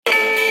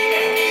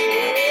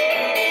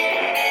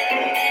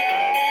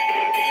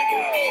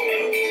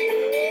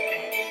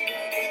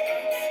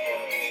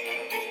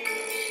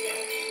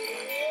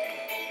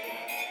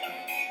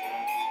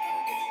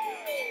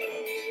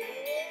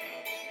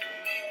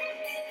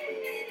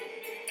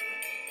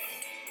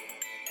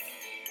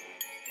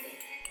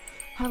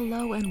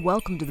Hello and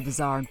welcome to the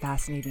Bizarre and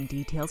Fascinating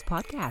Details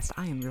podcast.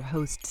 I am your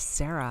host,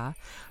 Sarah,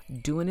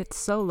 doing it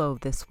solo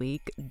this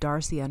week.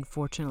 Darcy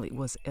unfortunately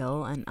was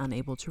ill and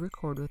unable to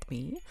record with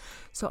me,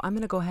 so I'm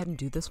going to go ahead and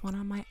do this one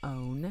on my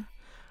own.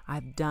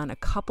 I've done a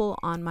couple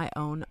on my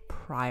own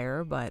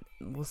prior, but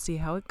we'll see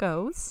how it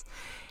goes.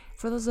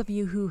 For those of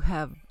you who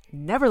have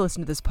never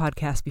listened to this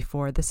podcast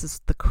before, this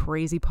is the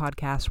crazy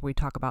podcast where we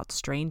talk about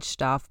strange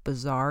stuff,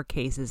 bizarre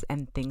cases,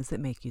 and things that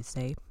make you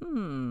say,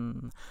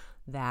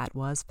 that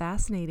was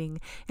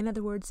fascinating. In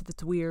other words, if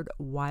it's weird,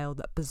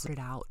 wild, bizarre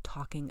out,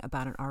 talking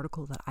about an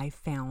article that I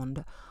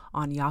found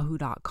on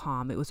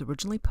yahoo.com. It was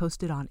originally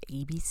posted on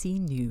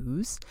ABC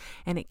News,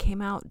 and it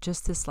came out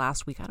just this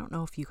last week. I don't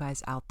know if you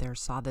guys out there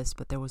saw this,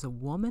 but there was a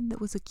woman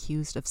that was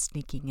accused of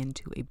sneaking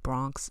into a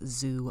Bronx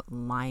Zoo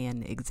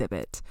lion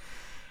exhibit.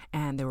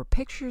 And there were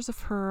pictures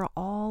of her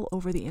all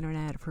over the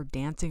internet of her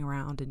dancing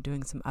around and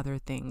doing some other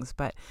things,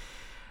 but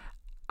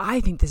I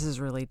think this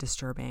is really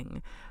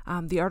disturbing.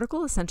 The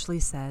article essentially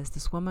says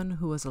this woman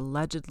who was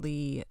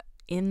allegedly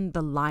in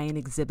the lion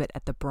exhibit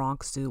at the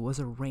Bronx Zoo was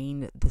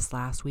arraigned this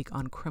last week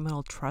on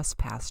criminal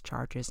trespass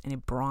charges in a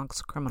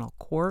Bronx criminal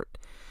court.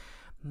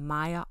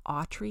 Maya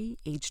Autry,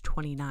 age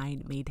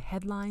 29, made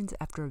headlines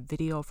after a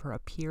video of her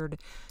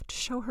appeared to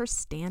show her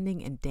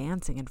standing and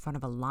dancing in front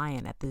of a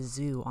lion at the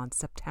zoo on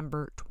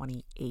September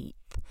 28th.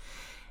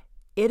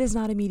 It is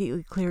not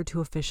immediately clear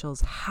to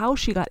officials how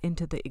she got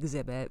into the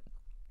exhibit,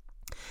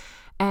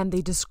 and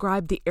they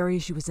described the area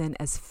she was in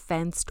as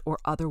fenced or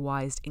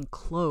otherwise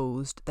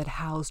enclosed that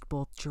housed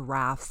both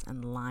giraffes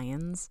and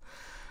lions.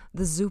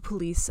 The zoo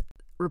police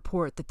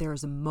report that there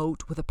is a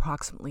moat with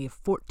approximately a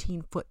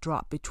 14-foot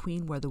drop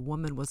between where the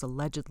woman was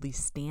allegedly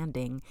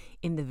standing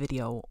in the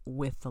video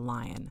with the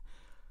lion.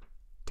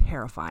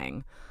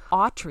 Terrifying.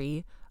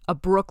 Autry, a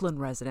Brooklyn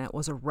resident,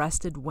 was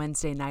arrested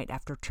Wednesday night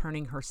after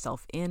turning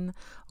herself in,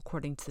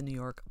 according to the New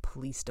York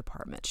Police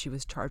Department. She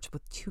was charged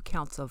with 2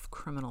 counts of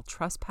criminal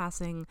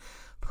trespassing.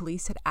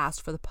 Police had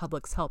asked for the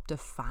public's help to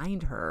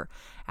find her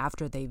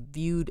after they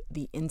viewed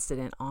the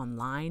incident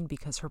online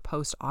because her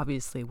post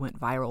obviously went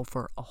viral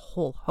for a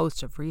whole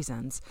host of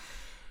reasons.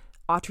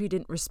 Autry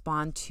didn't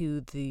respond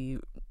to the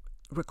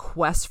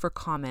request for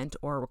comment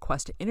or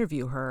request to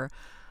interview her.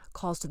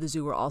 Calls to the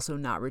zoo were also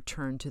not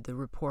returned to the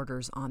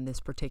reporters on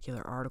this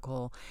particular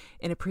article.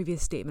 In a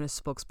previous statement,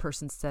 a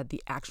spokesperson said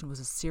the action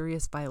was a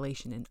serious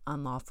violation and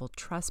unlawful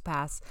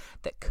trespass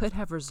that could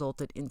have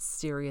resulted in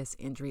serious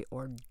injury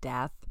or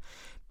death.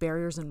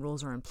 Barriers and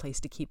rules are in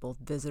place to keep both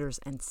visitors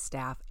and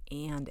staff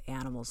and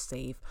animals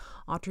safe.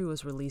 Autry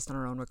was released on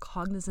her own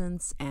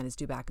recognizance and is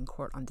due back in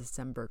court on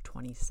December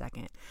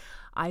 22nd.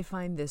 I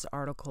find this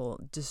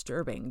article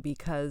disturbing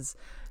because,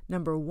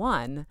 number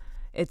one,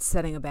 it's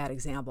setting a bad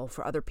example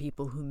for other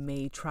people who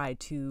may try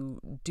to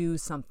do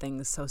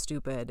something so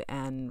stupid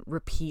and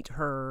repeat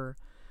her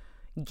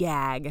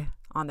gag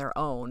on their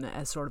own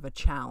as sort of a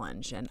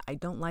challenge. And I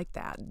don't like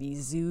that.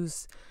 These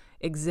zoos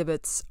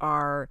exhibits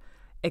are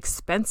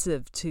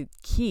expensive to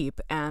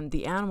keep, and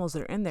the animals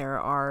that are in there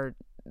are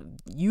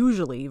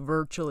usually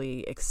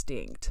virtually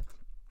extinct.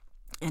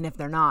 And if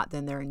they're not,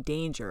 then they're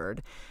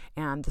endangered.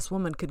 And this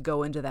woman could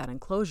go into that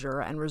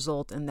enclosure and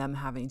result in them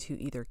having to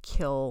either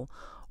kill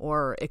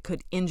or it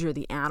could injure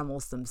the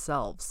animals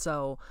themselves.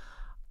 So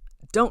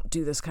don't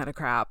do this kind of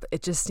crap.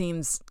 It just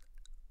seems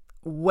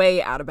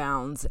way out of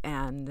bounds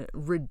and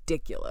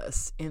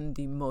ridiculous in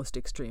the most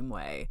extreme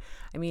way.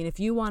 I mean, if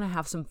you want to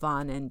have some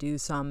fun and do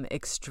some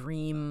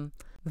extreme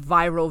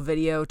viral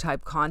video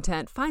type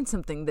content, find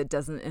something that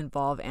doesn't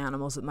involve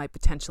animals that might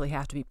potentially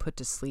have to be put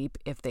to sleep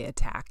if they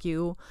attack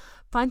you.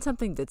 Find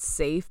something that's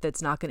safe,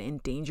 that's not going to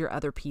endanger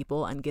other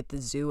people and get the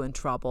zoo in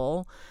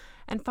trouble.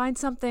 And find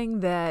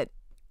something that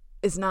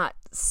is not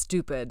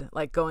stupid,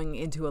 like going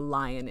into a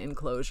lion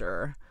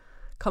enclosure.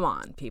 Come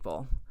on,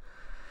 people.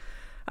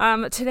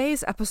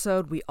 Today's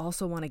episode, we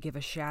also want to give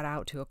a shout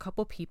out to a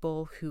couple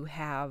people who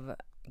have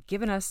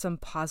given us some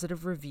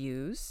positive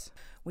reviews.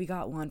 We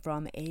got one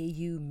from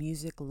AU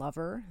Music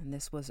Lover, and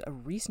this was a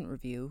recent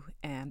review,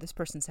 and this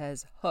person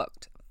says,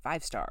 hooked,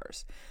 5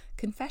 stars.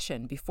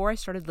 Confession, before I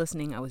started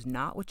listening, I was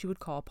not what you would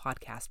call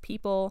podcast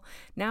people.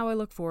 Now I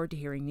look forward to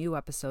hearing new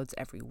episodes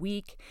every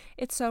week.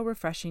 It's so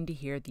refreshing to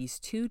hear these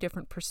 2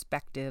 different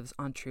perspectives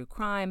on true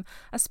crime,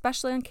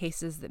 especially on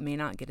cases that may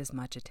not get as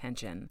much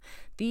attention.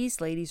 These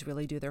ladies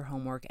really do their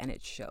homework, and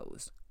it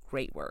shows.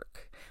 Great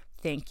work.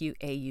 Thank you,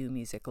 AU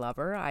Music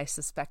Lover. I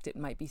suspect it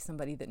might be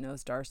somebody that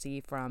knows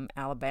Darcy from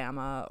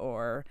Alabama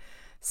or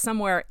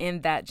somewhere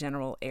in that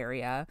general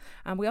area.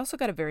 We also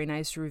got a very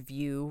nice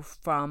review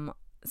from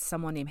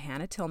someone named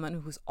Hannah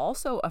Tillman, who's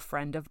also a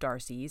friend of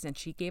Darcy's, and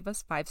she gave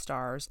us 5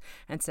 stars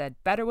and said,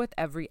 better with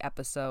every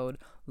episode.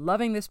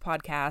 Loving this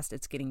podcast.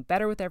 It's getting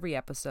better with every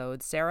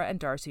episode. Sarah and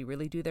Darcy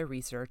really do their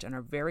research and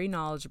are very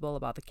knowledgeable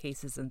about the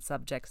cases and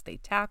subjects they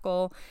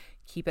tackle.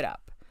 Keep it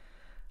up.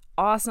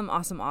 Awesome,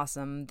 awesome,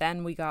 awesome.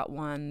 Then we got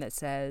one that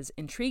says,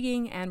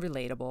 intriguing and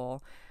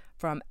relatable,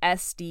 from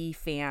SD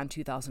Fan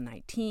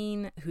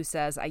 2019, who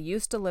says, I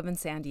used to live in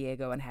San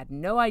Diego and had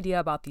no idea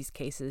about these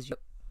cases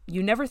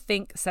You never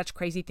think such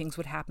crazy things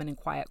would happen in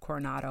quiet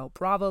Coronado.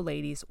 Bravo,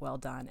 ladies, well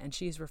done. And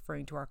she's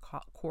referring to our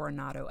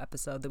Coronado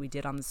episode that we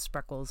did on the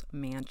Spreckles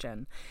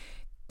Mansion.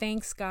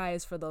 Thanks,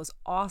 guys, for those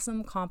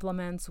awesome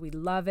compliments. We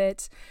love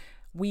it.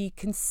 We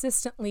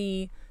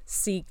consistently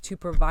seek to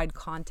provide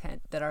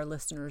content that our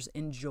listeners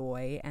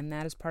enjoy, and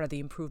that is part of the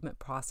improvement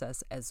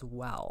process as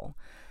well.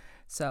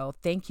 So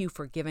thank you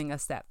for giving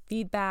us that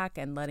feedback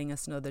and letting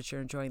us know that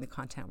you're enjoying the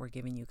content we're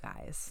giving you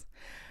guys.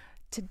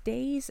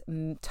 Today's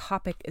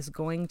topic is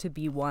going to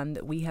be one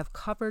that we have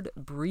covered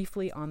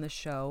briefly on the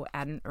show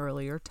at an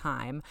earlier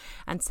time.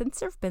 And since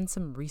there have been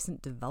some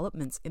recent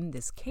developments in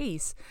this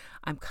case,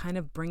 I'm kind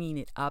of bringing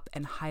it up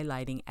and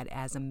highlighting it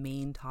as a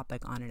main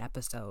topic on an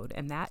episode.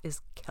 And that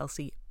is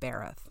Kelsey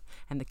Barrett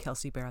and the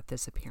Kelsey Barrett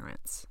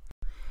disappearance.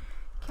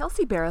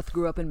 Kelsey Barrett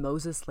grew up in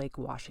Moses Lake,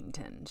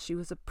 Washington. She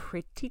was a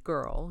pretty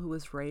girl who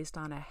was raised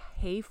on a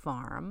hay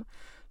farm.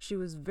 She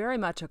was very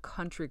much a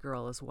country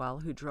girl as well,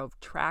 who drove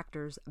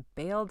tractors,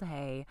 baled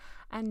hay,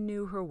 and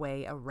knew her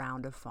way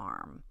around a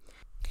farm.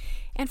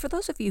 And for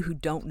those of you who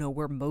don't know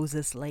where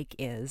Moses Lake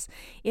is,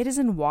 it is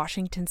in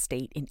Washington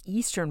State, in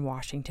eastern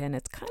Washington.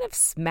 It's kind of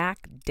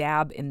smack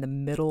dab in the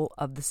middle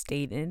of the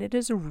state, and it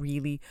is a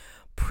really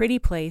pretty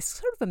place,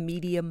 sort of a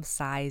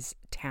medium-sized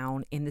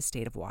town in the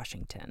state of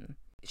Washington.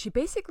 She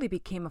basically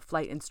became a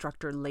flight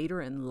instructor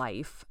later in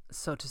life,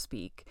 so to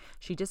speak.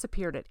 She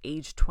disappeared at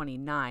age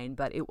 29,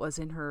 but it was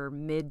in her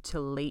mid to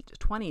late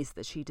 20s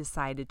that she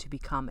decided to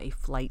become a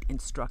flight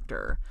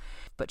instructor.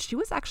 But she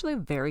was actually a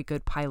very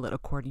good pilot,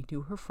 according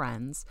to her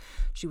friends.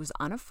 She was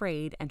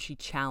unafraid and she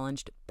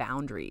challenged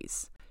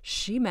boundaries.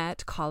 She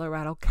met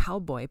Colorado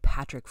cowboy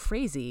Patrick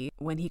Frazee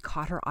when he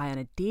caught her eye on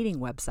a dating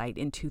website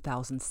in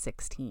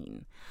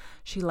 2016.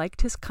 She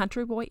liked his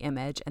country boy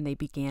image and they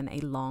began a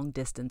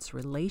long-distance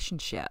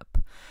relationship.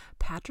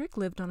 Patrick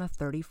lived on a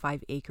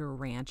 35-acre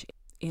ranch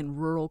in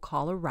rural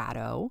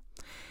Colorado.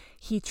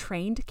 He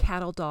trained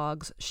cattle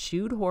dogs,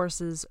 shoed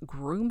horses,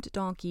 groomed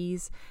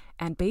donkeys,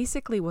 and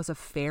basically was a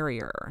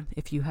farrier,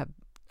 if you have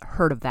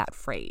heard of that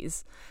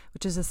phrase,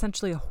 which is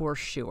essentially a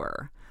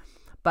horseshoer.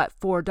 But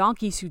for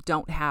donkeys who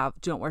don't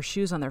wear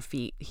shoes on their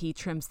feet, he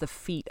trims the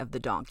feet of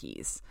the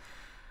donkeys.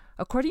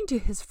 According to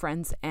his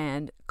friends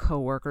and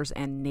coworkers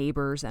and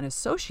neighbors and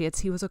associates,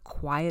 he was a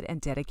quiet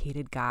and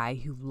dedicated guy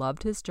who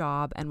loved his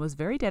job and was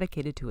very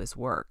dedicated to his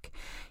work.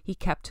 He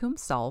kept to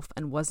himself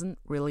and wasn't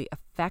really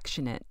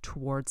affectionate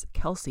towards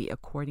Kelsey,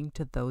 according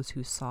to those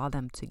who saw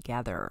them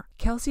together.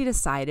 Kelsey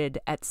decided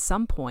at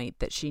some point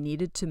that she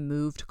needed to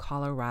move to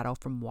Colorado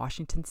from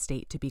Washington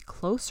State to be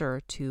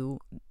closer to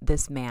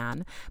this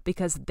man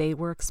because they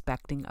were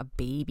expecting a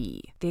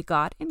baby. They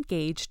got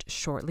engaged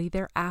shortly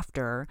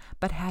thereafter,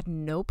 but had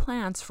no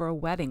plans for a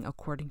wedding,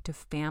 according to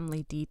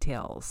family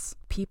details.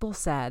 People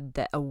said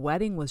that a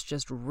wedding was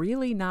just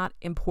really not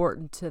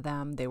important to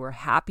them. They were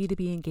happy to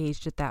be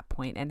engaged at that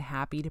point and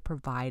happy to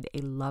provide a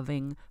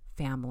loving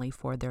family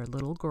for their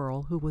little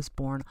girl who was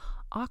born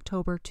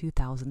October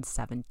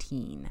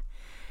 2017.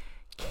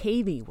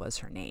 Kaylee was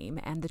her name,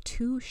 and the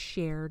two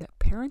shared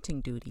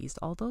parenting duties,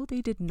 although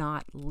they did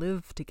not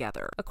live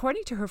together.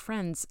 According to her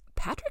friends,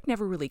 Patrick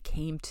never really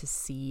came to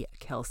see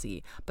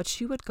Kelsey, but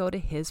she would go to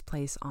his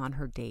place on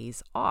her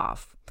days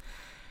off.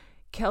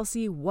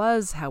 Kelsey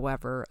was,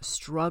 however,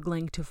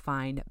 struggling to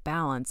find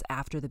balance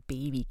after the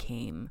baby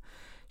came.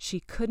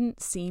 She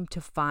couldn't seem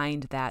to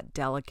find that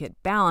delicate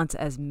balance,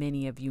 as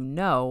many of you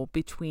know,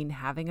 between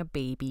having a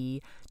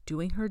baby,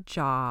 doing her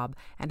job,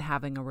 and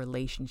having a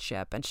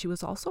relationship. And she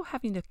was also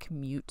having to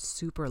commute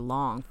super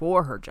long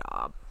for her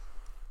job.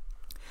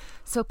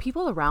 So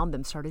people around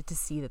them started to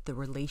see that the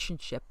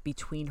relationship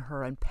between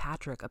her and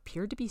Patrick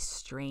appeared to be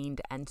strained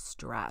and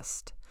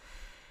stressed.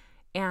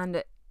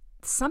 And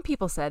some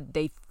people said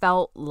they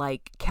felt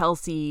like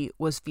Kelsey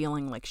was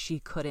feeling like she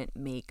couldn't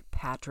make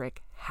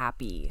Patrick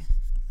happy.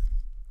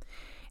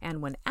 And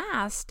when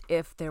asked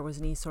if there was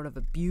any sort of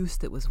abuse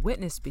that was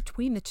witnessed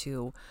between the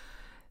two,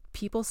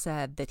 people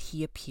said that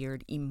he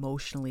appeared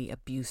emotionally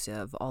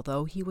abusive,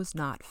 although he was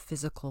not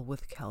physical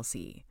with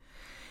Kelsey.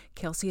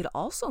 Kelsey had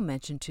also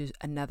mentioned to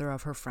another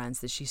of her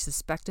friends that she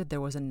suspected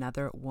there was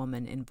another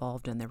woman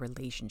involved in their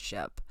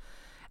relationship,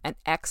 an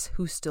ex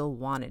who still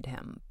wanted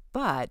him.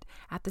 But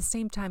at the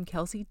same time,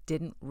 Kelsey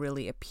didn't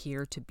really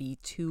appear to be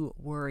too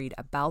worried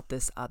about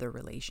this other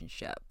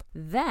relationship.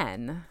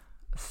 Then,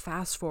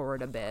 fast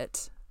forward a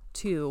bit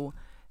to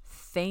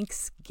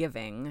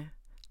Thanksgiving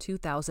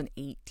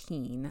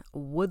 2018,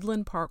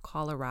 Woodland Park,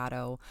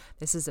 Colorado.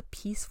 This is a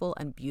peaceful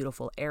and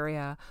beautiful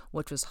area,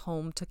 which was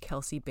home to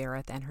Kelsey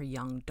Barrett and her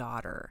young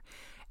daughter.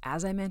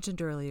 As I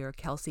mentioned earlier,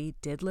 Kelsey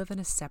did live in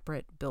a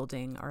separate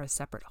building or a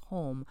separate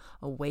home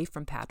away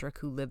from Patrick,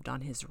 who lived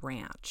on his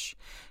ranch.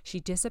 She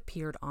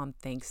disappeared on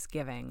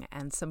Thanksgiving,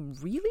 and some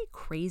really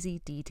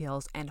crazy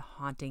details and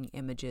haunting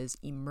images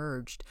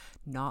emerged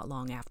not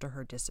long after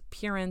her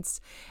disappearance,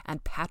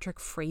 and Patrick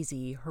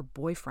Frazee, her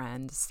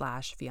boyfriend /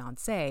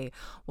 fiancé,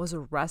 was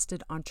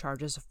arrested on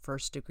charges of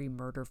first-degree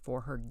murder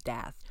for her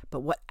death.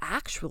 But what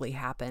actually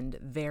happened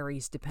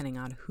varies depending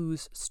on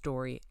whose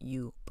story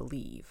you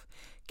believe.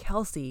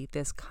 Kelsey,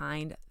 this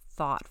kind,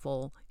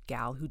 thoughtful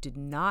gal who did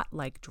not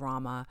like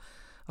drama,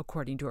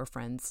 according to her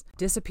friends,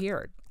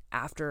 disappeared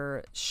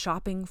after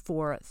shopping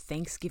for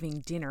Thanksgiving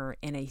dinner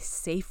in a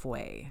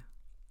Safeway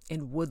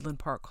in Woodland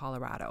Park,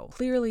 Colorado.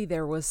 Clearly,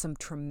 there was some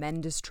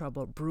tremendous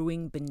trouble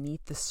brewing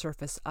beneath the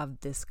surface of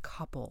this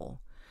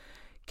couple.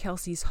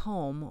 Kelsey's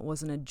home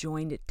was an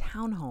adjoined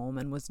townhome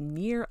and was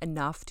near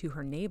enough to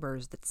her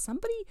neighbors that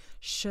somebody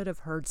should have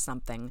heard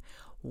something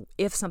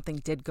if something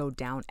did go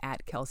down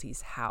at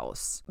Kelsey's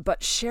house. But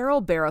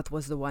Cheryl Barrett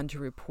was the one to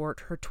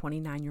report her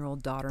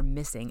 29-year-old daughter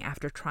missing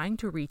after trying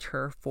to reach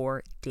her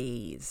for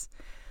days.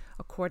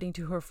 According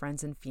to her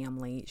friends and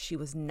family, she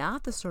was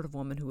not the sort of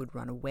woman who would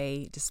run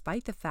away,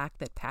 despite the fact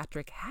that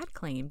Patrick had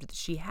claimed that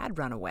she had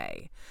run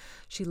away.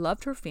 She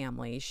loved her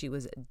family. She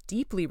was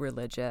deeply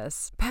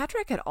religious.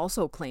 Patrick had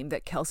also claimed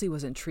that Kelsey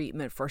was in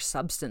treatment for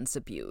substance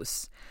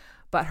abuse.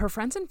 But her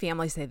friends and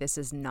family say this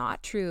is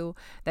not true,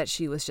 that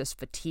she was just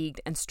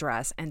fatigued and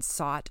stressed and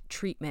sought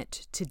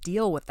treatment to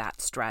deal with that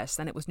stress.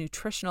 And it was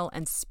nutritional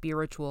and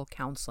spiritual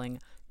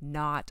counseling,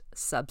 not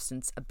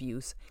substance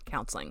abuse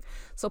counseling.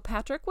 So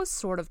Patrick was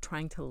sort of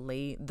trying to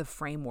lay the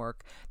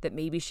framework that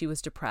maybe she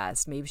was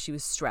depressed, maybe she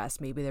was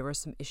stressed, maybe there were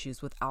some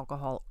issues with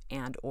alcohol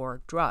and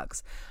or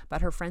drugs.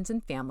 But her friends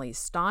and family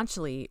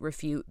staunchly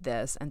refute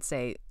this and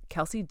say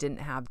Kelsey didn't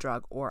have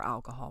drug or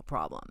alcohol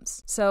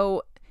problems.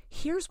 So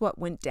here's what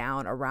went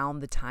down around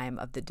the time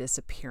of the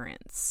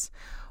disappearance.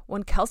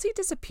 When Kelsey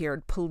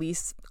disappeared,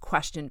 police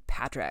questioned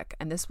Patrick,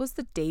 and this was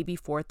the day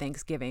before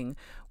Thanksgiving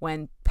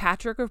when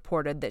Patrick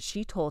reported that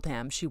she told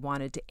him she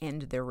wanted to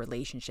end their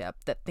relationship,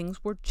 that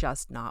things were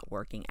just not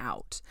working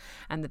out,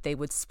 and that they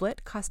would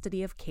split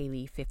custody of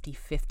Kaylee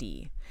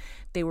 50-50.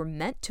 They were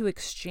meant to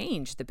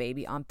exchange the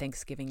baby on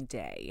Thanksgiving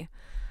Day.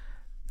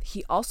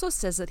 He also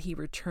says that he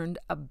returned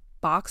a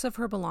box of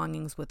her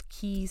belongings with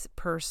keys,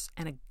 purse,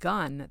 and a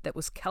gun that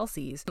was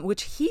Kelsey's,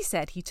 which he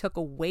said he took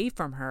away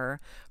from her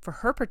for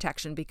her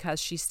protection because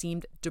she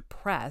seemed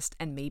depressed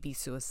and maybe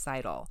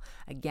suicidal.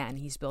 Again,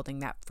 he's building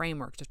that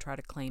framework to try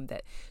to claim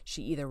that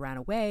she either ran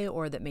away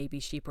or that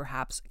maybe she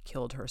perhaps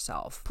killed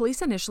herself.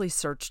 Police initially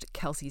searched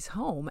Kelsey's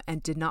home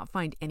and did not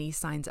find any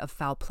signs of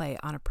foul play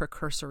on a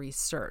precursory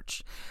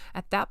search.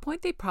 At that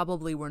point, they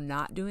probably were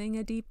not doing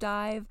a deep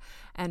dive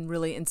and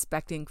really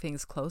inspecting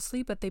things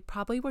closely, but they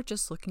probably were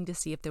just looking to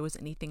see if there was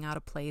anything out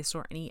of place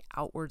or any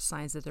outward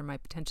signs that there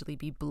might potentially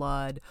be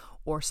blood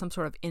or some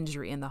sort of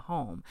injury in the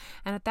home.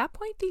 And at that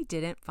point, they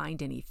didn't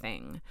find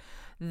anything.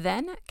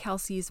 Then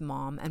Kelsey's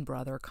mom and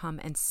brother come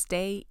and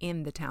stay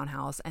in the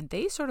townhouse, and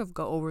they sort of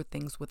go over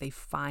things with a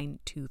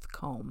fine-tooth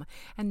comb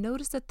and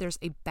notice that there's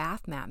a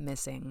bath mat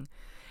missing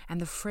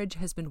and the fridge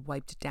has been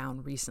wiped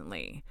down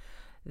recently.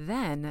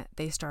 Then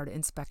they start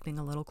inspecting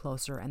a little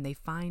closer and they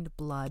find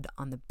blood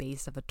on the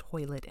base of a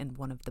toilet in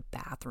one of the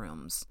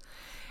bathrooms.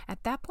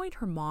 At that point,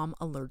 her mom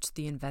alerts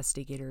the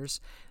investigators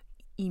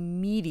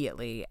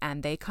immediately,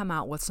 and they come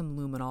out with some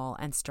luminol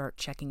and start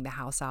checking the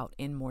house out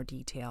in more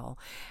detail.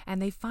 And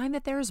they find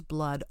that there's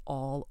blood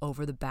all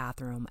over the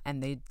bathroom,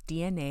 and the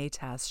DNA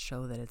tests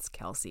show that it's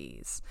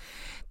Kelsey's.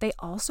 They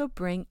also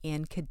bring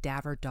in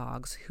cadaver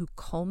dogs who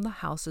comb the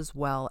house as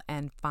well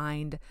and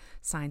find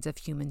signs of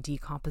human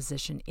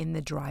decomposition in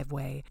the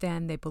driveway.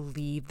 Then they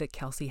believe that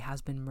Kelsey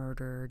has been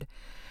murdered,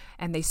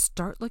 and they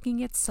start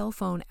looking at cell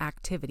phone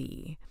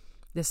activity.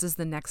 This is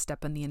the next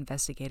step in the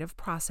investigative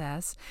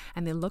process,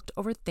 and they looked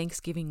over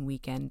Thanksgiving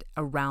weekend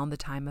around the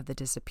time of the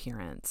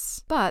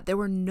disappearance. But there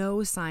were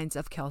no signs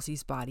of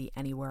Kelsey's body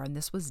anywhere, and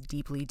this was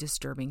deeply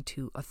disturbing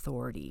to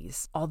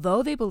authorities.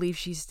 Although they believe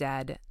she's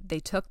dead, they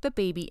took the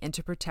baby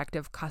into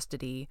protective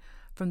custody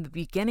from the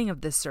beginning of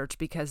this search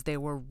because they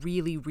were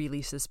really,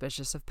 really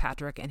suspicious of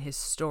Patrick and his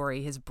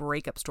story, his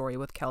breakup story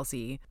with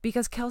Kelsey,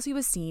 because Kelsey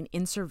was seen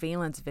in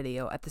surveillance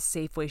video at the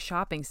Safeway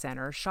shopping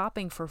center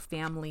shopping for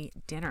family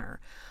dinner.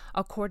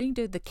 According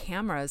to the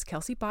cameras,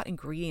 Kelsey bought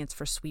ingredients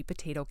for sweet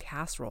potato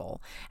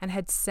casserole and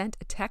had sent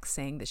a text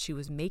saying that she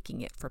was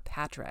making it for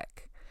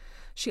Patrick.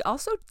 She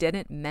also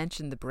didn't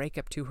mention the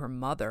breakup to her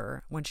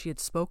mother when she had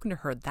spoken to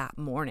her that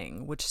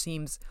morning, which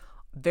seems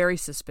very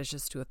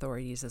suspicious to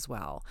authorities as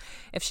well.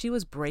 If she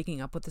was breaking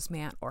up with this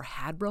man or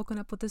had broken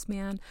up with this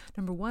man,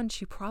 number one,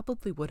 she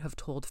probably would have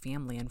told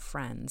family and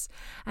friends.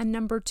 And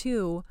number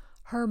two,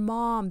 her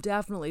mom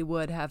definitely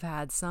would have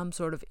had some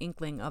sort of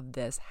inkling of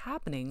this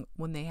happening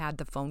when they had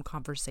the phone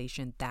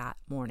conversation that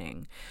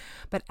morning.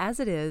 But as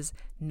it is,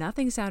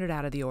 nothing sounded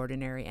out of the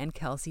ordinary, and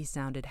Kelsey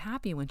sounded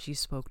happy when she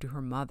spoke to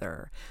her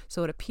mother.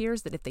 So it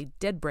appears that if they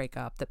did break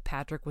up, that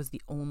Patrick was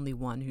the only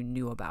one who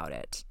knew about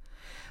it.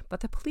 But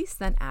the police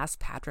then asked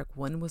Patrick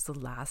when was the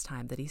last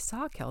time that he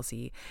saw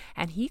Kelsey,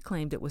 and he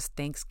claimed it was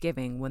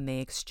Thanksgiving when they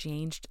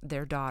exchanged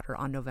their daughter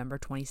on November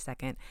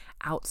 22nd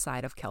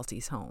outside of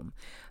Kelsey's home.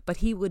 But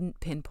he wouldn't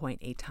pinpoint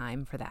a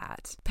time for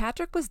that.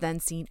 Patrick was then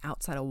seen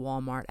outside a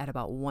Walmart at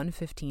about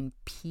 1:15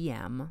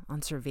 p.m.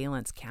 on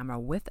surveillance camera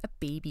with a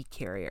baby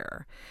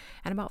carrier.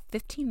 And about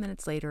 15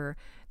 minutes later,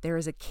 There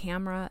is a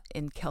camera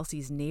in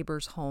Kelsey's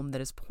neighbor's home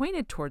that is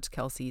pointed towards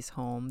Kelsey's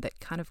home that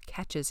kind of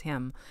catches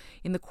him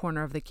in the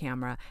corner of the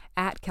camera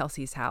at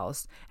Kelsey's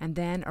house. And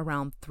then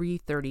around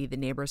 3:30, the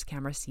neighbor's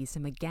camera sees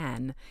him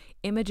again.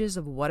 Images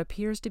of what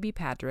appears to be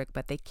Patrick,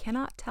 but they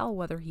cannot tell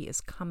whether he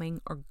is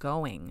coming or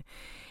going.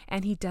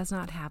 And he does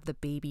not have the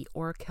baby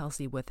or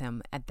Kelsey with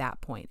him at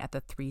that point, at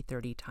the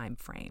 3:30 time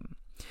frame.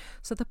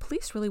 So the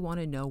police really want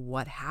to know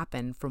what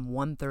happened from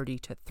 1:30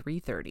 to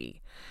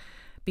 3:30.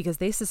 Because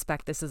they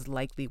suspect this is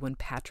likely when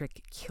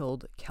Patrick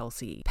killed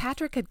Kelsey.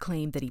 Patrick had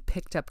claimed that he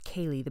picked up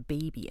Kaylee, the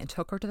baby, and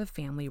took her to the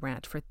family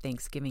ranch for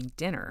Thanksgiving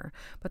dinner,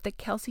 but that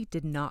Kelsey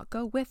did not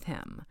go with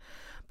him.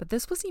 But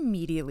this was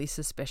immediately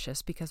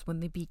suspicious because when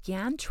they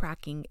began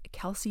tracking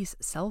Kelsey's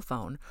cell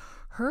phone,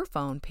 her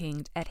phone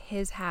pinged at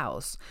his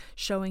house,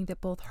 showing that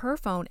both her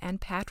phone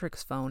and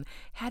Patrick's phone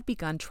had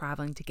begun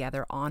traveling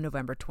together on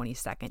November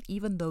 22nd,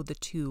 even though the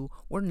two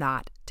were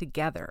not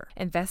together.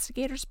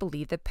 Investigators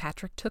believe that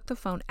Patrick took the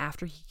phone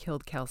after he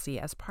killed Kelsey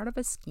as part of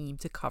a scheme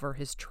to cover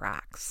his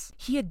tracks.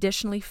 He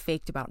additionally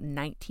faked about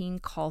 19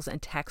 calls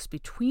and texts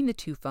between the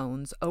two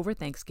phones over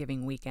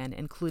Thanksgiving weekend,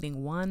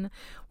 including one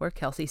where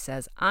Kelsey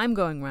says, "I'm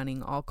going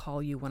running, I'll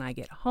call you when I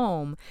get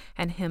home,"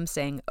 and him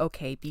saying,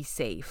 "Okay, be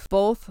safe."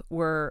 Both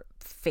were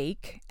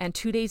fake, and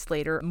 2 days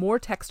later, more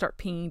texts start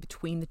pinging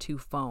between the two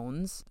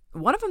phones.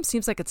 One of them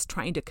seems like it's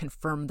trying to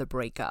confirm the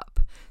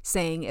breakup,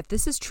 saying, "If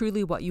this is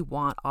truly what you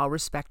want, I'll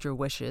respect your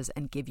wishes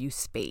and give you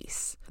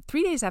space."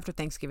 3 days after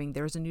Thanksgiving,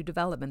 there's a new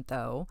development,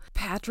 though.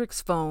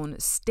 Patrick's phone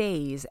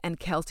stays, and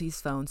Kelsey's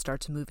phone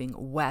starts moving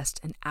west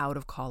and out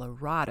of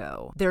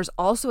Colorado. There's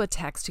also a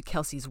text to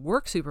Kelsey's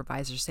work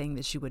supervisor saying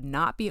that she would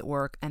not be at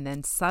work, and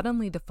then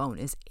suddenly the phone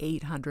is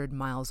 800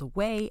 miles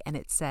away, and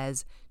it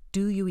says,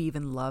 "Do you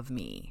even love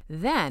me?"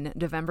 Then,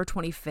 November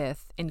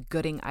 25th, in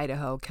Gooding,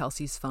 Idaho,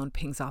 Kelsey's phone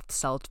pings off the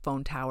cell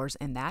phone towers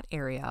in that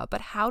area.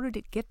 But how did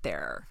it get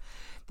there?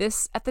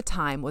 This, at the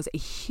time, was a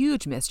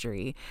huge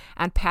mystery,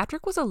 and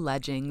Patrick was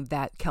alleging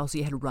that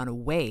Kelsey had run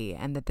away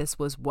and that this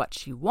was what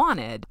she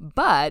wanted.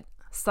 But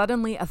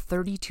suddenly, a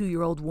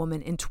 32-year-old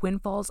woman in Twin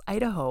Falls,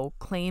 Idaho,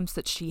 claims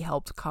that she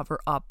helped cover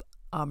up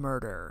a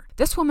murder.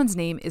 This woman's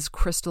name is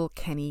Crystal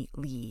Kenny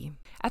Lee.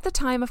 At the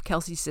time of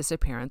Kelsey's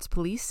disappearance,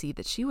 police see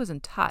that she was in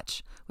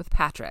touch with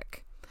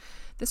Patrick.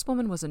 This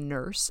woman was a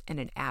nurse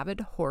and an avid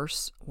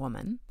horse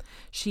woman.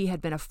 She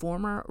had been a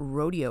former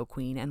rodeo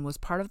queen and was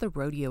part of the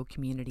rodeo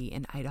community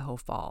in Idaho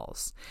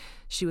Falls.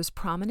 She was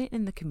prominent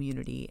in the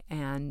community,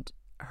 and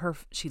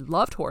she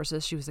loved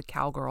horses. She was a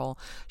cowgirl.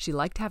 She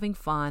liked having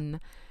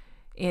fun.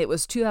 It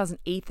was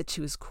 2008 that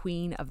she was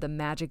queen of the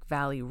Magic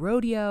Valley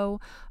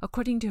Rodeo.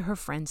 According to her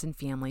friends and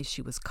family,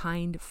 she was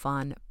kind,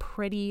 fun,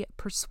 pretty,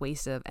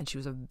 persuasive, and she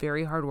was a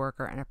very hard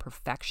worker and a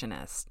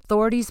perfectionist.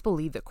 Authorities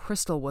believe that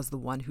Crystal was the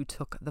one who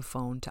took the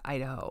phone to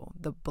Idaho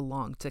that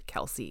belonged to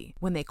Kelsey.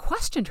 When they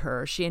questioned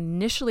her, she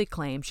initially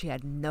claimed she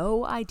had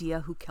no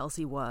idea who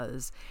Kelsey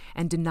was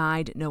and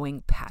denied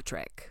knowing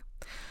Patrick.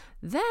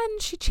 Then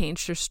she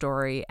changed her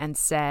story and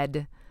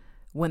said,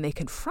 when they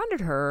confronted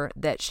her,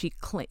 that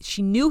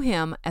she knew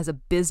him as a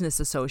business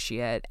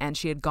associate and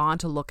she had gone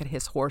to look at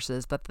his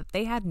horses, but that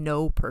they had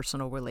no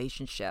personal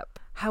relationship.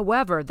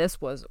 However,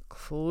 this was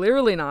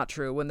clearly not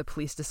true when the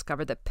police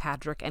discovered that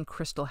Patrick and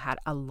Crystal had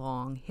a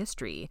long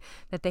history,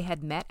 that they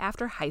had met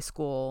after high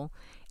school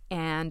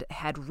and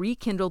had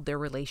rekindled their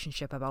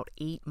relationship about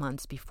 8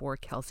 months before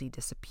Kelsey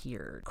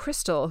disappeared.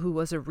 Crystal, who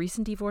was a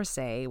recent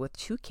divorcee with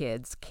 2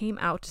 kids, came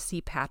out to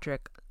see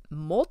Patrick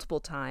multiple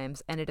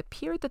times, and it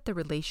appeared that the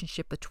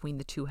relationship between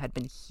the two had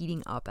been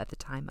heating up at the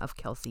time of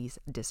Kelsey's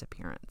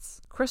disappearance.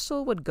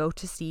 Crystal would go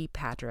to see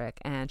Patrick,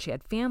 and she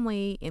had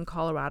family in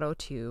Colorado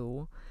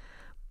too.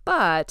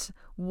 But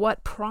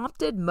what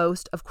prompted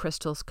most of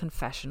Crystal's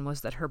confession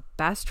was that her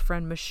best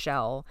friend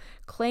Michelle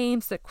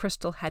claims that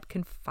Crystal had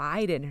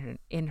confided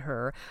in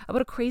her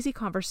about a crazy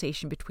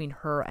conversation between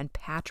her and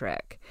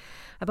Patrick.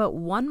 About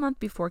 1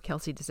 month before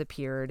Kelsey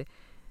disappeared,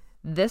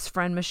 this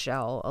friend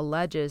Michelle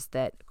alleges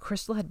that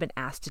Crystal had been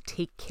asked to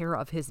take care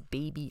of his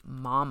baby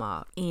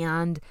mama,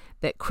 and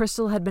that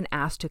Crystal had been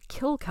asked to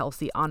kill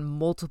Kelsey on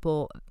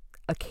multiple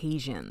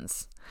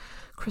occasions.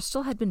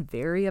 Crystal had been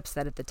very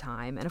upset at the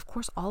time, and of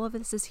course all of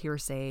this is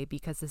hearsay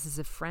because this is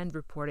a friend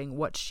reporting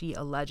what she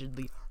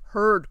allegedly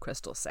heard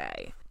Crystal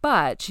say.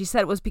 But she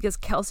said it was because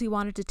Kelsey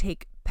wanted to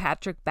take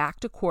Patrick back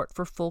to court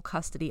for full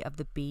custody of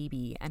the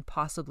baby and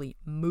possibly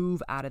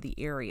move out of the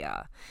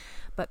area.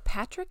 But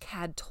Patrick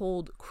had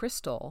told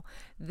Crystal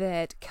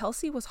that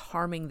Kelsey was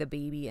harming the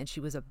baby and she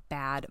was a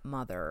bad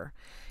mother.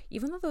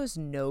 Even though there's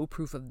no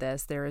proof of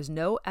this, there is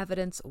no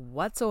evidence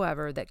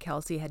whatsoever that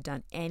Kelsey had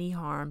done any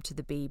harm to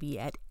the baby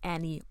at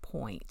any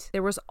point.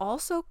 There was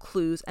also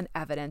clues and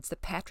evidence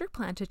that Patrick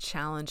planned to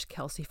challenge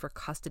Kelsey for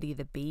custody of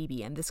the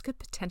baby, and this could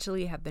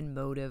potentially have been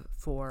motive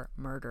for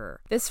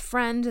murder. This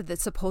friend that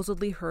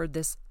supposedly heard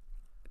this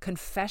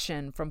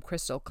confession from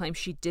Crystal claims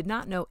she did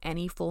not know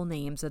any full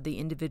names of the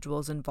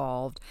individuals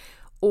involved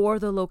or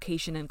the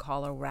location in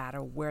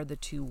Colorado where the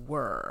two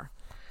were.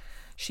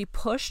 She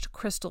pushed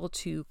Crystal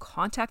to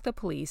contact the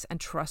police and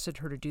trusted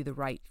her to do the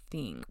right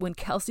thing. When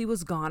Kelsey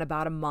was gone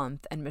about a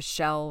month and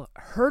Michelle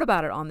heard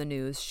about it on the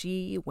news,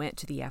 she went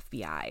to the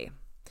FBI.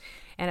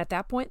 And at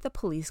that point, the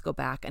police go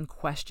back and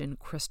question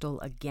Crystal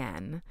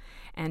again.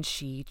 And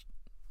she,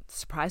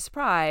 surprise,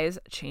 surprise,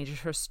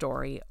 changes her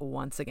story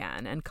once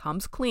again and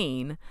comes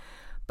clean.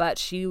 But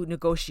she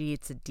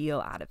negotiates a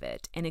deal out of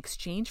it. In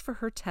exchange for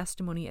her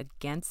testimony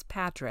against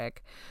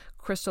Patrick,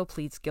 Crystal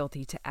pleads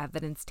guilty to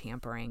evidence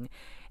tampering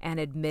and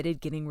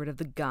admitted getting rid of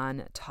the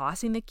gun,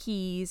 tossing the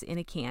keys in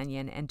a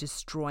canyon, and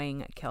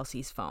destroying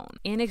Kelsey's phone.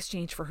 In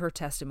exchange for her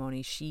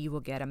testimony, she will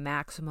get a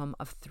maximum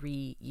of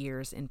 3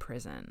 years in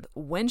prison.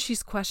 When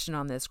she's questioned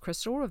on this,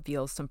 Crystal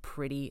reveals some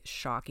pretty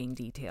shocking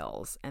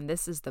details, and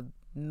this is the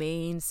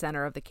main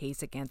center of the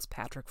case against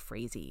Patrick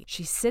Frazee.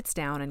 She sits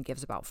down and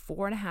gives about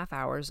 4.5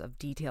 hours of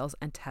details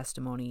and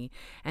testimony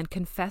and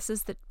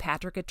confesses that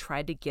Patrick had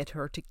tried to get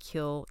her to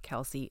kill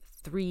Kelsey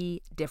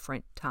 3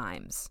 different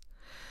times.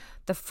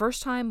 The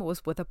first time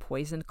was with a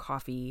poisoned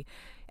coffee.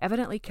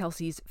 Evidently,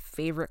 Kelsey's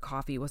favorite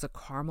coffee was a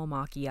caramel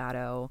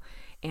macchiato,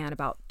 and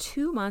about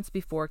 2 months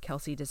before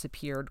Kelsey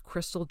disappeared,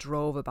 Crystal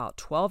drove about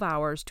 12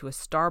 hours to a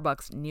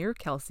Starbucks near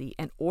Kelsey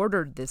and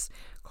ordered this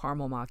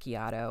caramel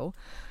macchiato.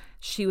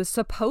 She was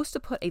supposed to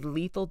put a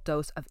lethal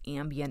dose of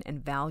Ambien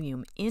and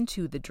Valium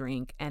into the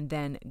drink and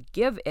then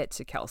give it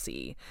to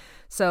Kelsey.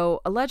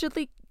 So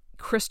allegedly,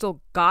 Crystal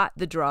got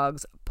the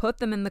drugs, put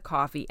them in the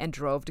coffee, and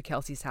drove to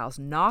Kelsey's house,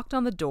 knocked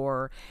on the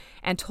door,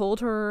 and told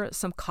her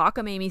some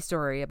cockamamie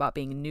story about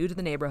being new to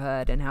the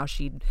neighborhood and how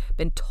she'd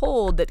been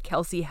told that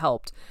Kelsey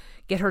helped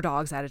get her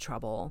dogs out of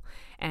trouble.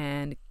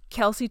 And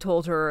Kelsey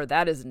told her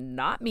that is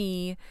not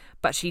me,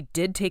 but she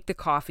did take the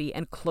coffee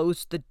and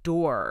closed the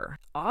door.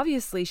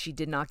 Obviously, she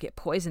did not get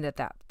poisoned at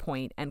that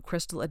point, and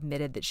Crystal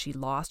admitted that she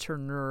lost her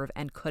nerve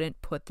and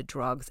couldn't put the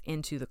drugs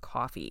into the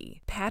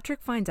coffee.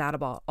 Patrick finds out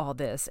about all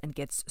this and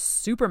gets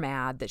super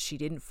mad that she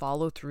didn't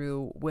follow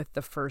through with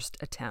the first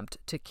attempt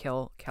to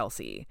kill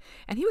Kelsey,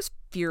 and he was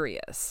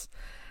furious.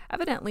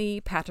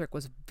 Evidently, Patrick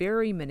was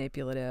very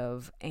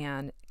manipulative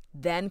and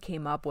then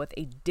came up with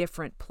a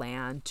different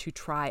plan to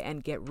try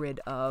and get rid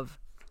of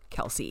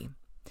Kelsey.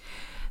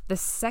 The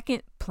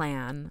second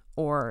plan,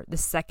 or the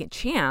second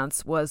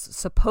chance, was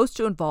supposed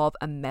to involve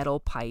a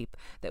metal pipe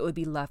that would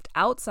be left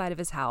outside of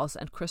his house,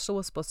 and Crystal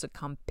was supposed to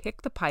come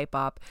pick the pipe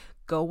up,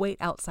 go wait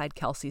outside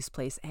Kelsey's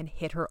place, and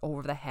hit her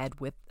over the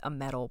head with a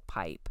metal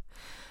pipe.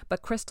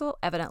 But Crystal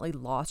evidently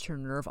lost her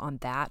nerve on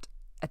that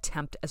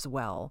attempt as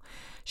well.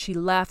 She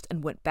left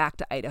and went back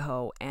to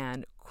Idaho,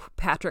 and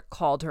Patrick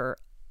called her,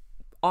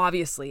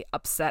 obviously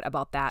upset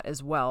about that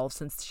as well,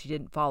 since she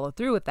didn't follow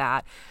through with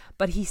that.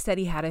 But he said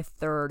he had a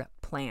third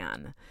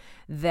plan,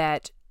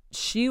 that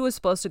she was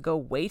supposed to go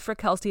wait for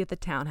Kelsey at the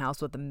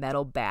townhouse with a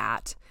metal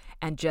bat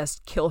and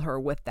just kill her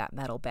with that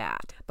metal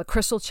bat. But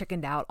Crystal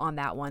chickened out on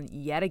that one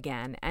yet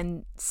again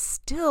and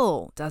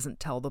still doesn't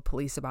tell the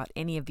police about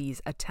any of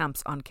these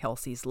attempts on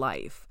Kelsey's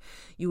life.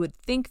 You would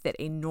think that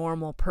a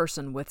normal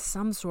person with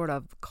some sort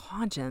of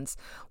conscience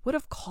would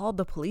have called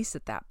the police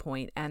at that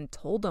point and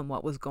told them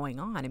what was going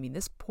on. I mean,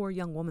 this poor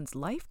young woman's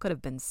life could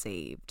have been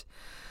saved.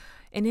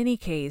 In any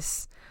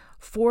case,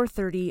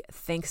 4:30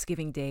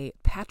 Thanksgiving Day,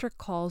 Patrick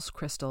calls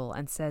Crystal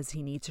and says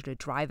he needs her to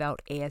drive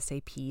out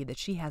ASAP, that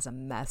she has a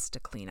mess to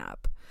clean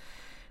up.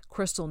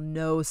 Crystal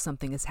knows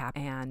something is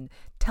happening and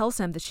tells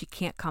him that she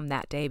can't come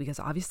that day because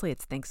obviously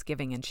it's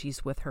Thanksgiving and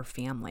she's with her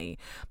family,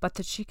 but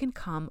that she can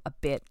come a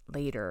bit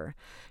later.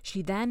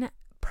 She then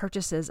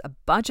purchases a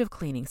bunch of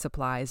cleaning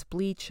supplies,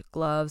 bleach,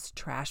 gloves,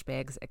 trash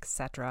bags,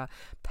 etc.,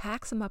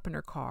 packs them up in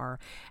her car,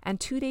 and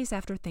 2 days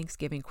after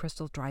Thanksgiving,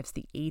 Crystal drives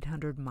the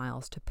 800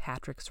 miles to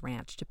Patrick's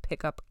ranch to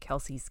pick up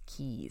Kelsey's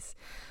keys.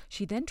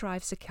 She then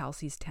drives to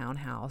Kelsey's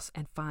townhouse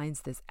and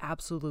finds this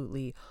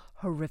absolutely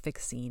horrific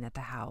scene at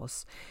the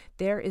house.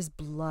 There is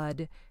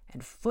blood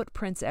and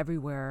footprints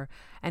everywhere,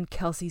 and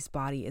Kelsey's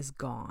body is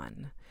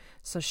gone.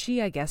 So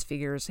she, I guess,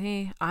 figures,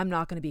 hey, I'm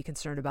not going to be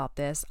concerned about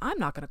this. I'm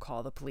not going to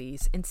call the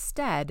police.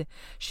 Instead,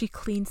 she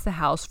cleans the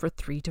house for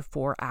 3 to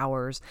 4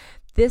 hours.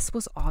 This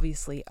was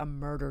obviously a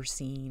murder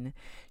scene.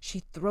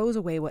 She throws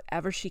away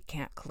whatever she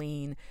can't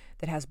clean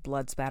that has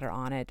blood spatter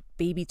on it,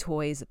 baby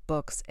toys,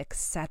 books,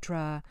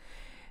 etc.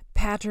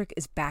 Patrick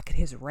is back at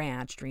his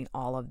ranch during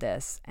all of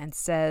this and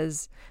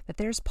says that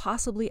there's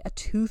possibly a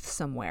tooth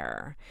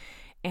somewhere.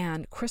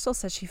 And Crystal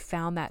says she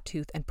found that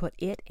tooth and put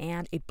it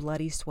and a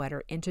bloody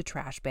sweater into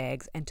trash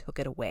bags and took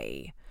it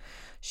away.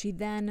 She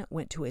then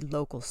went to a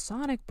local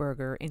Sonic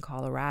Burger in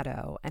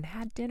Colorado and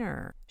had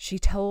dinner. She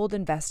told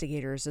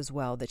investigators as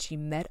well that she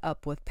met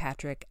up with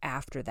Patrick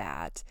after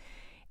that.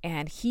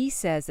 And he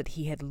says that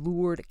he had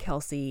lured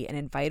Kelsey and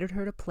invited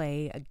her to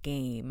play a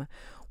game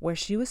where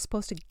she was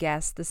supposed to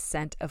guess the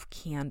scent of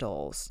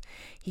candles.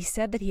 He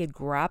said that he had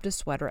grabbed a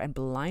sweater and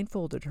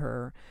blindfolded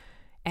her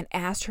and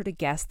asked her to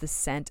guess the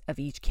scent of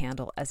each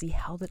candle as he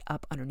held it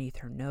up underneath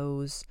her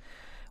nose.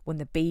 When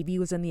the baby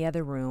was in the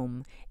other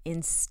room,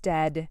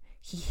 instead,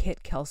 he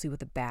hit Kelsey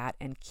with a bat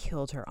and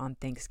killed her on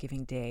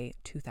Thanksgiving Day,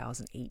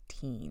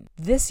 2018.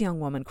 This young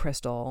woman,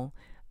 Crystal,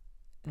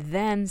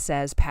 then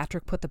says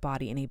Patrick put the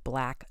body in a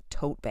black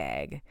tote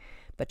bag,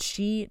 but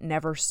she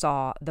never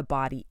saw the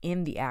body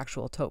in the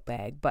actual tote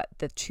bag. But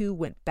the two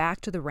went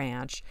back to the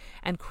ranch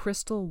and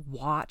Crystal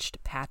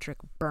watched Patrick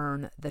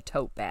burn the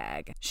tote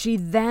bag. She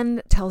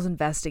then tells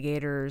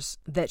investigators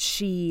that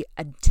she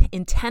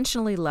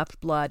intentionally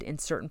left blood in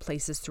certain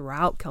places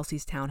throughout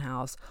Kelsey's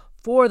townhouse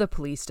for the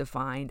police to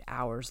find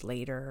hours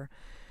later.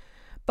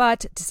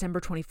 But December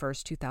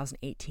 21st,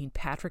 2018,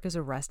 Patrick is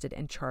arrested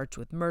and charged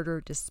with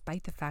murder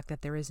despite the fact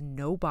that there is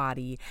no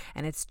body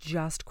and it's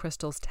just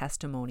Crystal's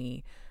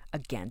testimony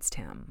against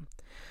him.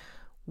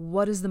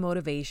 What is the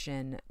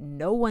motivation?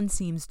 No one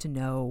seems to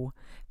know.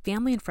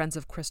 Family and friends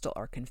of Crystal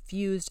are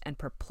confused and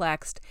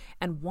perplexed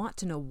and want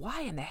to know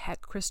why in the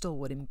heck Crystal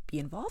would be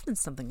involved in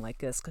something like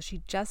this, because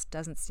she just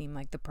doesn't seem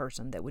like the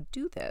person that would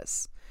do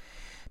this.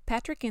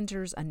 Patrick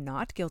enters a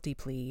not guilty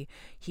plea.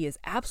 He is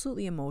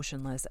absolutely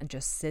emotionless and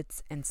just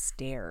sits and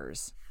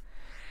stares.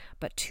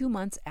 But 2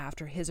 months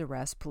after his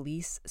arrest,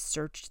 police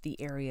searched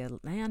the area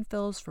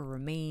landfills for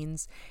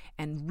remains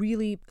and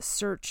really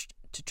searched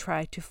to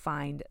try to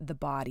find the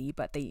body,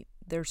 but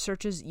their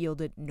searches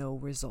yielded no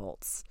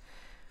results.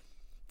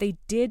 They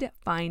did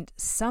find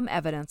some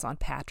evidence on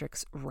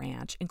Patrick's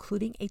ranch,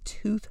 including a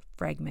tooth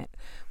fragment,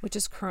 which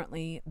is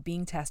currently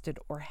being tested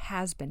or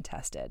has been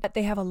tested. But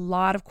they have a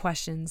lot of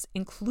questions,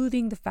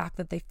 including the fact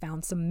that they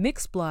found some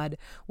mixed blood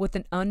with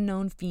an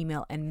unknown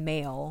female and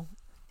male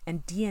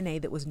and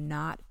DNA that was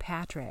not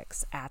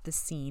Patrick's at the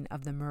scene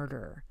of the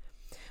murder.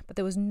 But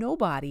there was no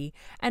body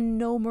and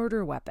no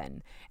murder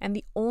weapon. And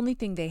the only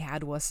thing they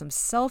had was some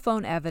cell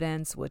phone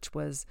evidence, which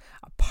was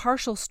a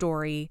partial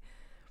story,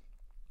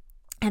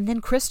 and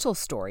then Crystal's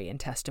story and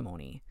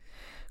testimony.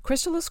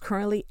 Crystal is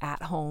currently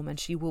at home and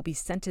she will be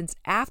sentenced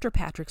after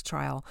Patrick's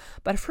trial,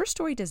 but if her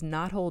story does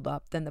not hold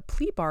up, then the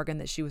plea bargain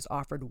that she was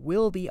offered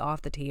will be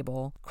off the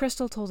table.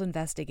 Crystal told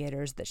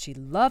investigators that she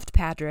loved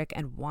Patrick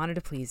and wanted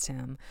to please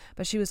him,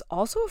 but she was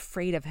also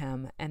afraid of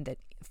him and the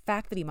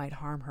fact that he might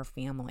harm her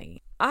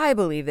family. I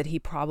believe that he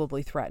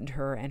probably threatened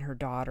her and her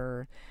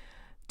daughter.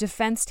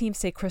 Defense teams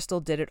say Crystal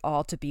did it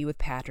all to be with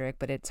Patrick,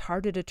 but it's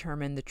hard to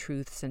determine the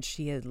truth since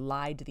she had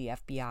lied to the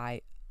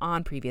FBI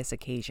on previous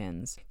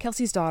occasions.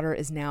 Kelsey's daughter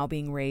is now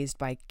being raised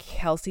by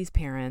Kelsey's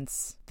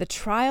parents. The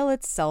trial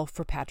itself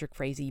for Patrick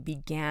Frazee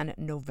began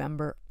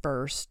November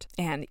 1st,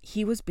 and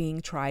he was being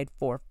tried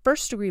for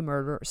first-degree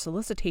murder,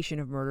 solicitation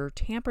of murder,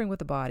 tampering with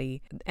the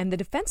body, and the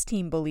defense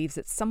team believes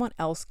that someone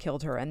else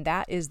killed her, and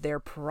that is their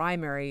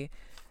primary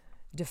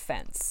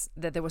defense,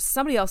 that there was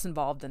somebody else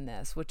involved in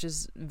this, which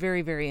is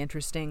very, very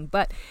interesting.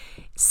 But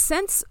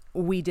since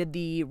we did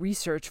the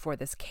research for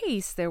this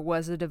case, there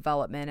was a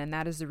development, and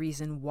that is the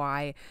reason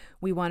why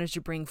we wanted to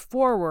bring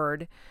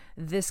forward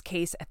this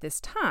case at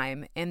this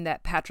time, in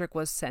that Patrick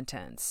was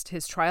sentenced.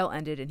 His trial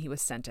ended and he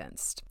was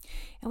sentenced.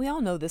 And we all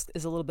know this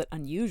is a little bit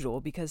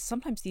unusual because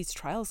sometimes these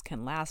trials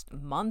can last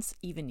months,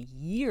 even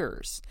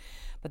years.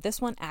 But this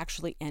one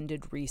actually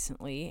ended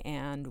recently,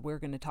 and we're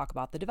going to talk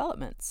about the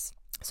developments.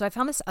 So I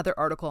found this other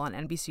article on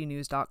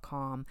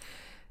NBCnews.com,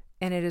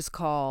 and it is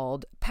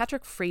called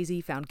Patrick Frazee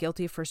Found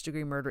Guilty of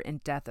First-Degree Murder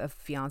in Death of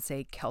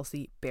Fiancée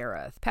Kelsey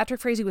Barrett. Patrick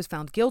Frazee was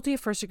found guilty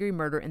of first-degree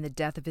murder in the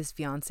death of his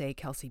fiancée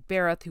Kelsey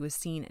Barrett, who was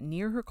seen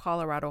near her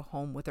Colorado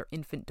home with her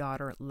infant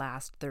daughter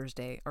last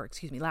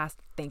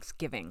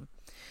Thanksgiving.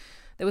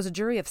 There was a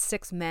jury of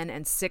 6 men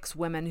and 6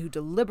 women who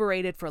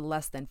deliberated for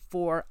less than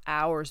 4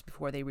 hours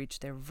before they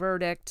reached their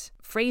verdict.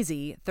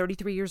 Frazee,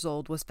 33 years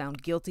old, was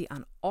found guilty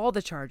on all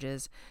the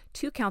charges: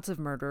 2 counts of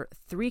murder,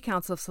 3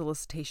 counts of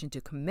solicitation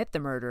to commit the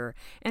murder,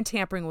 and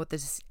tampering with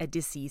a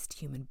deceased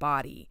human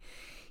body.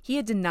 He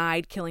had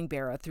denied killing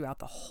Barrett throughout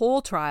the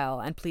whole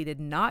trial and pleaded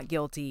not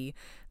guilty.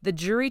 The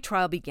jury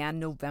trial began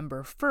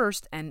November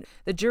 1st, and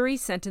the jury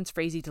sentenced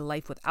Frazee to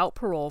life without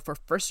parole for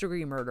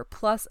first-degree murder,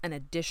 plus an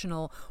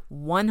additional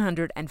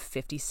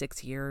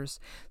 156 years.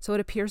 So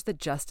it appears that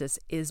justice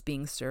is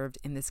being served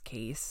in this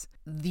case.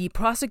 The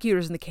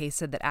prosecutors in the case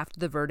said that after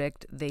the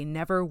verdict, they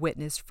never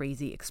witnessed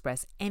Frazee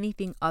express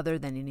anything other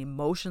than an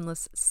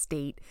emotionless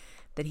state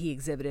that he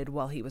exhibited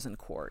while he was in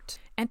court.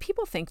 And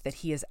people think that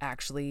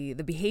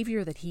the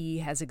behavior that he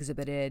has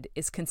exhibited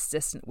is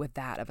consistent with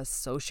that of a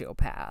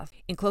sociopath.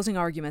 In closing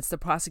arguments, the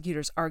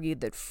prosecutors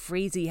argued that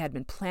Frazee had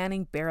been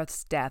planning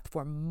Barrett's death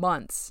for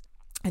months.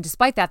 And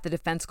despite that, the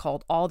defense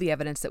called all the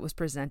evidence that was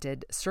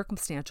presented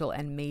circumstantial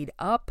and made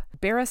up.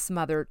 Barrett's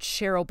mother,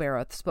 Cheryl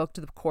Barrett, spoke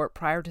to the court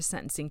prior to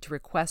sentencing to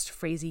request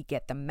Frazee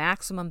get the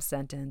maximum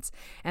sentence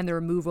and the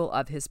removal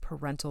of his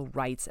parental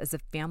rights, as the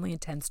family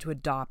intends to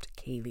adopt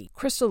Kaylee.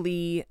 Crystal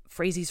Lee,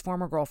 Frazee's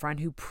former girlfriend,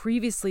 who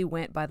previously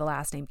went by the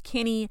last name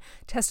Kinney,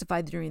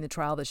 testified during the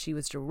trial that she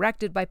was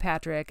directed by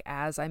Patrick,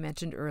 as I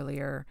mentioned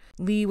earlier.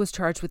 Lee was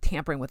charged with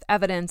tampering with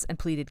evidence and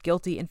pleaded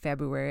guilty in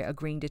February,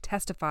 agreeing to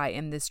testify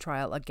in this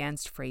trial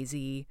against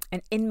Frazee.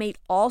 An inmate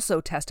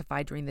also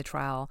testified during the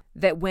trial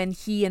that when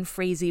he and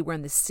Frazee were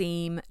in the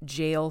same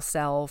jail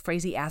cell,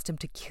 Frazee asked him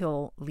to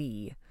kill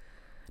Lee.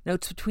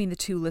 Notes between the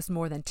two list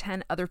more than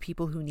 10 other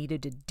people who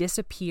needed to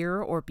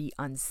disappear or be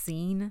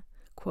unseen.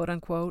 quote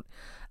unquote,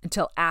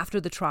 until after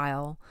the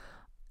trial.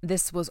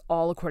 This was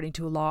all according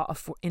to law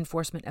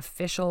enforcement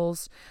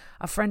officials.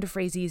 A friend of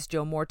Frazie's,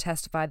 Joe Moore,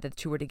 testified that the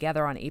two were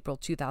together on April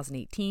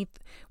 2018.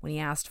 When he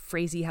asked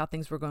Frazee how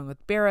things were going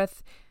with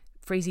Barrett,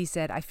 Frazee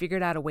said, "I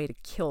figured out a way to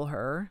kill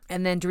her."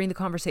 And then during the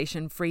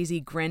conversation,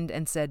 Frazee grinned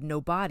and said, "No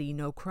body,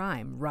 no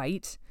crime,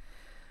 right?"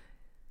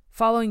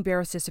 Following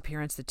Barrett's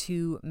disappearance, the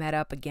two met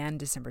up again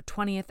December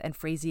 20th, and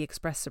Frazee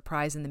expressed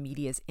surprise in the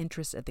media's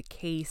interest of the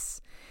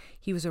case.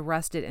 He was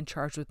arrested and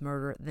charged with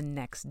murder the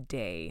next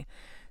day.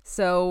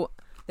 So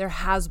there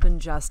has been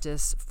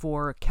justice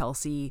for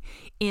Kelsey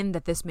in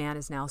that this man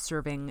is now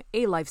serving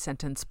a life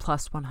sentence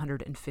plus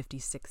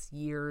 156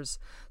 years.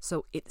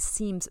 So it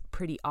seems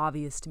pretty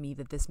obvious to me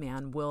that this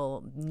man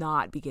will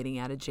not be getting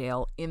out of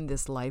jail in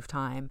this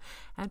lifetime,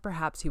 and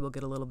perhaps he will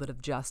get a little bit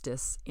of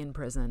justice in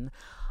prison.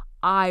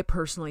 I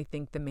personally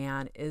think the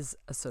man is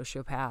a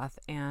sociopath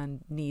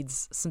and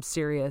needs some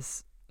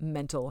serious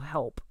mental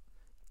help.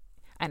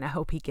 And I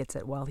hope he gets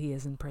it while he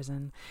is in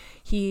prison.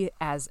 He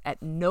has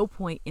at no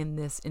point in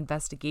this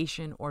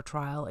investigation or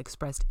trial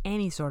expressed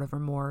any sort of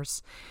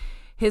remorse.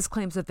 His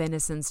claims of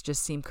innocence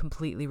just seem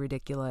completely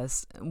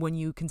ridiculous when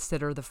you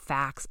consider the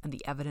facts and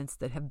the evidence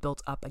that have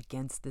built up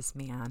against this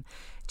man.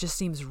 It just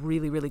seems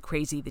really, really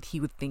crazy that he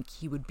would think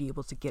he would be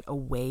able to get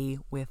away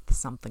with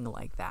something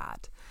like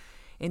that.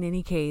 In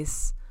any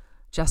case,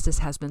 justice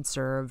has been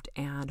served,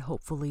 and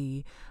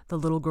hopefully the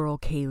little girl,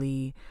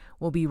 Kaylee,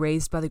 will be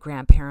raised by the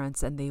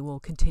grandparents, and they will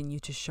continue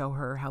to show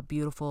her how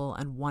beautiful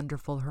and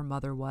wonderful her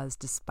mother was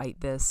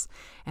despite this.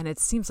 And it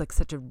seems like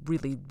such a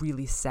really,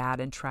 really sad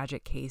and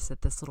tragic case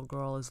that this little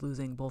girl is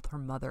losing both her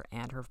mother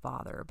and her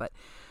father, but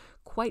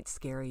quite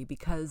scary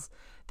because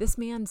this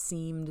man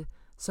seemed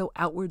so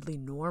outwardly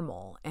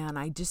normal, and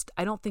I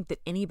don't think that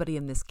anybody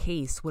in this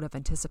case would have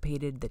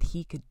anticipated that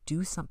he could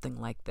do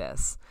something like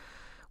this,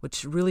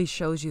 which really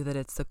shows you that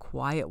it's the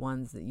quiet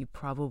ones that you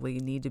probably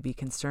need to be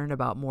concerned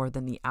about more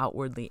than the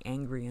outwardly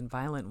angry and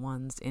violent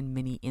ones in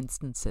many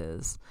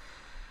instances.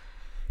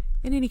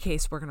 In any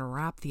case, we're going to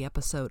wrap the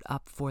episode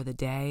up for the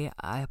day.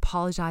 I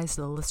apologize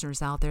to the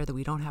listeners out there that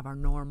we don't have our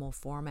normal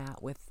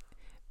format with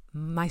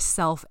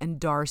myself and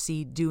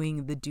Darcy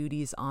doing the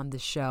duties on the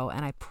show,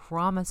 and I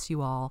promise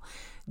you all,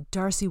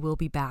 Darcy will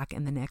be back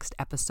in the next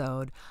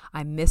episode.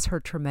 I miss her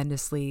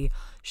tremendously.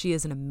 She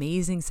is an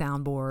amazing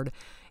soundboard,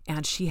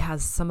 and she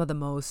has some of the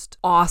most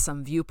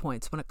awesome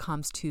viewpoints when it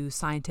comes to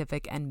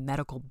scientific and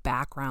medical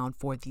background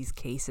for these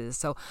cases.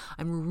 So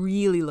I'm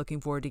really looking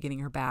forward to getting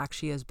her back.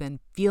 She has been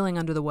feeling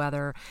under the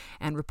weather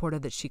and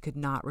reported that she could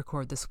not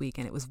record this week,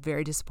 and it was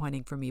very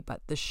disappointing for me,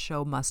 but the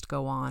show must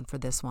go on for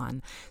this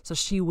one. So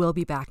she will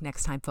be back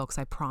next time, folks,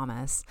 I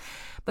promise.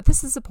 But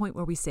this is the point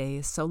where we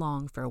say so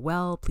long,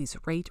 farewell. Please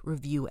rate,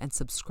 review, and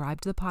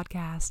subscribe to the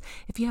podcast.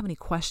 If you have any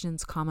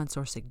questions, comments,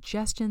 or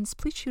suggestions,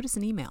 please shoot us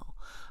an email.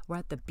 We're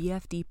at the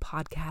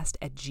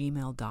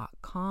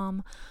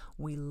bfdpodcast@gmail.com.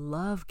 We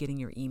love getting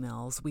your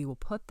emails. We will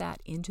put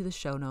that into the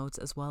show notes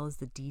as well as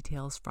the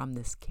details from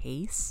this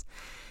case.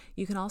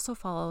 You can also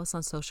follow us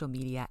on social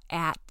media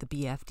at the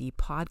BFD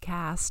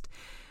Podcast.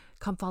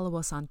 Come follow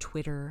us on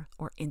Twitter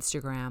or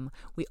Instagram.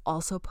 We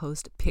also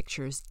post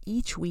pictures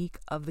each week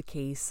of the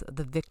case,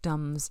 the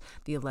victims,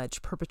 the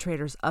alleged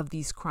perpetrators of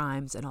these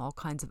crimes, and all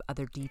kinds of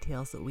other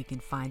details that we can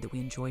find that we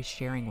enjoy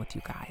sharing with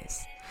you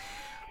guys.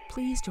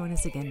 Please join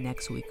us again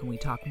next week when we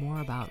talk more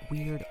about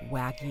weird,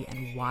 wacky,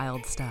 and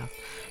wild stuff.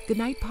 Good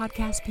night,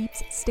 podcast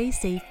peeps. Stay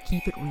safe,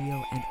 keep it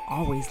real, and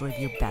always live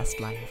your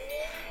best life.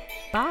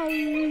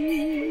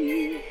 Bye!